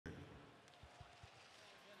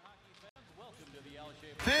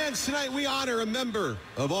Fans, tonight we honor a member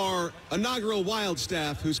of our inaugural Wild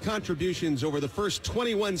staff whose contributions over the first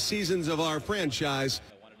 21 seasons of our franchise.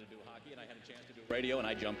 I wanted to do hockey, and I had a chance to do radio, and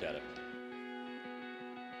I jumped at it.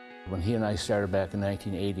 When he and I started back in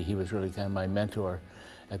 1980, he was really kind of my mentor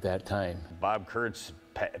at that time. Bob Kurtz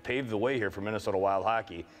paved the way here for Minnesota Wild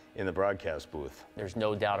hockey in the broadcast booth. There's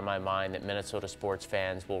no doubt in my mind that Minnesota sports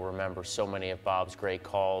fans will remember so many of Bob's great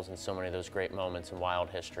calls and so many of those great moments in Wild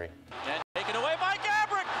history. And taken away by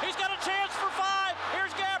Gabrick. He's got a chance for 5.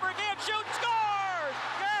 Here's Gabrick. In, shoot, scores!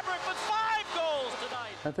 Gabrick with 5 goals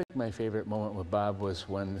tonight. I think my favorite moment with Bob was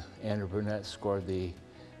when Andrew Brunette scored the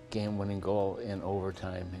game-winning goal in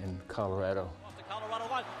overtime in Colorado. Off the Colorado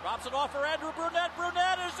line, drops it off for Andrew Brunette.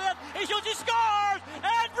 Brunette is in. He shoots, he scores!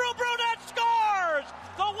 Andrew Brunette scores!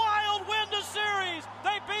 The Wild win the series.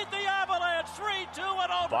 They beat the Avalanche 3-2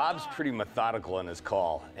 in overtime. Bob's pretty methodical in his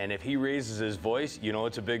call, and if he raises his voice, you know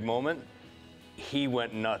it's a big moment. He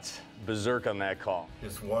went nuts, berserk on that call.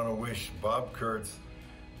 Just want to wish Bob Kurtz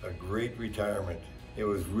a great retirement. It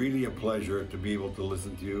was really a pleasure to be able to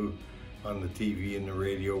listen to you on the TV and the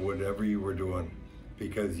radio, whatever you were doing,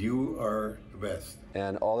 because you are the best.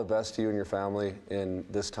 And all the best to you and your family in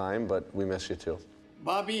this time, but we miss you too.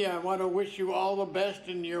 Bobby, I want to wish you all the best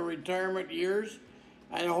in your retirement years.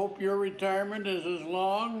 I hope your retirement is as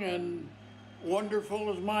long and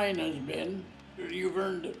wonderful as mine has been. You've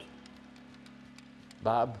earned it.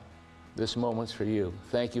 Bob, this moment's for you.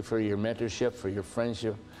 Thank you for your mentorship, for your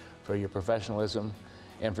friendship, for your professionalism,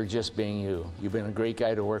 and for just being you. You've been a great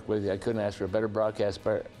guy to work with. I couldn't ask for a better broadcast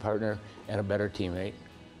partner and a better teammate.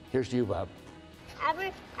 Here's to you, Bob.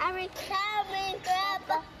 Every time we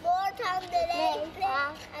grab more time today,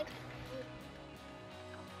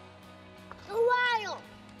 the Wild.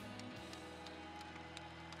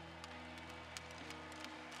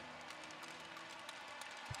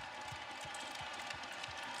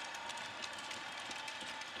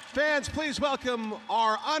 Fans, please welcome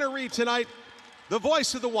our honoree tonight, the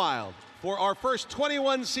voice of the Wild for our first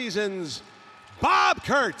 21 seasons, Bob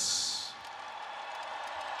Kurtz.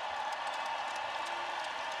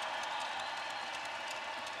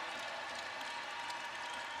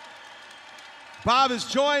 Bob is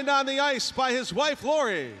joined on the ice by his wife,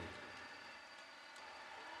 Lori.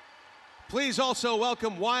 Please also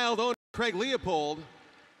welcome Wild owner Craig Leopold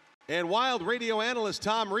and Wild radio analyst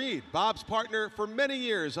Tom Reed, Bob's partner for many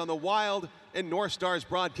years on the Wild and North Stars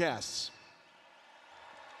broadcasts.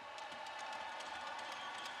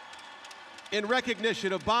 In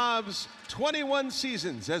recognition of Bob's 21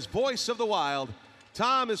 seasons as voice of the Wild,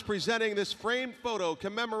 Tom is presenting this framed photo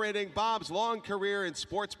commemorating Bob's long career in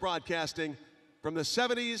sports broadcasting from the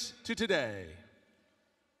 70s to today.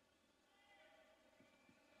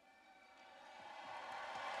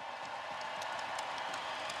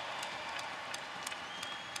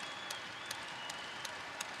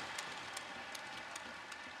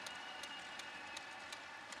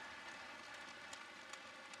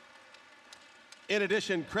 In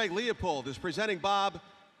addition, Craig Leopold is presenting Bob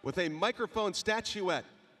with a microphone statuette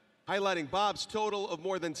highlighting Bob's total of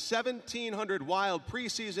more than 1,700 Wild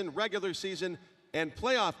preseason, regular season, and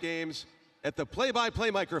playoff games at the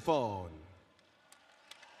play-by-play microphone.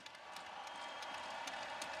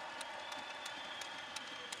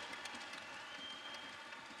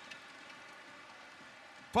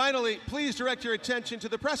 Finally, please direct your attention to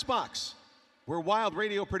the press box, where Wild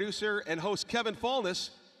radio producer and host Kevin Fallness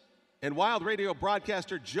and Wild radio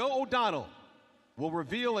broadcaster Joe O'Donnell will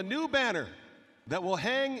reveal a new banner that will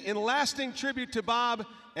hang in lasting tribute to Bob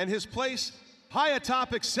and his place high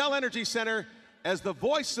atop Xcel Energy Center as the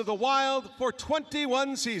voice of the Wild for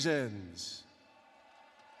 21 seasons.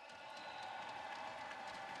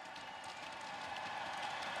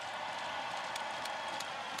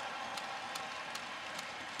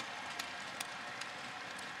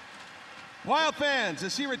 Wild fans,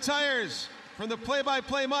 as he retires from the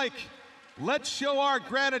play-by-play mic, let's show our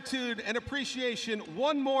gratitude and appreciation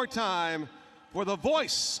one more time for the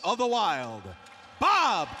voice of the Wild,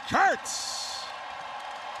 Bob Kurtz.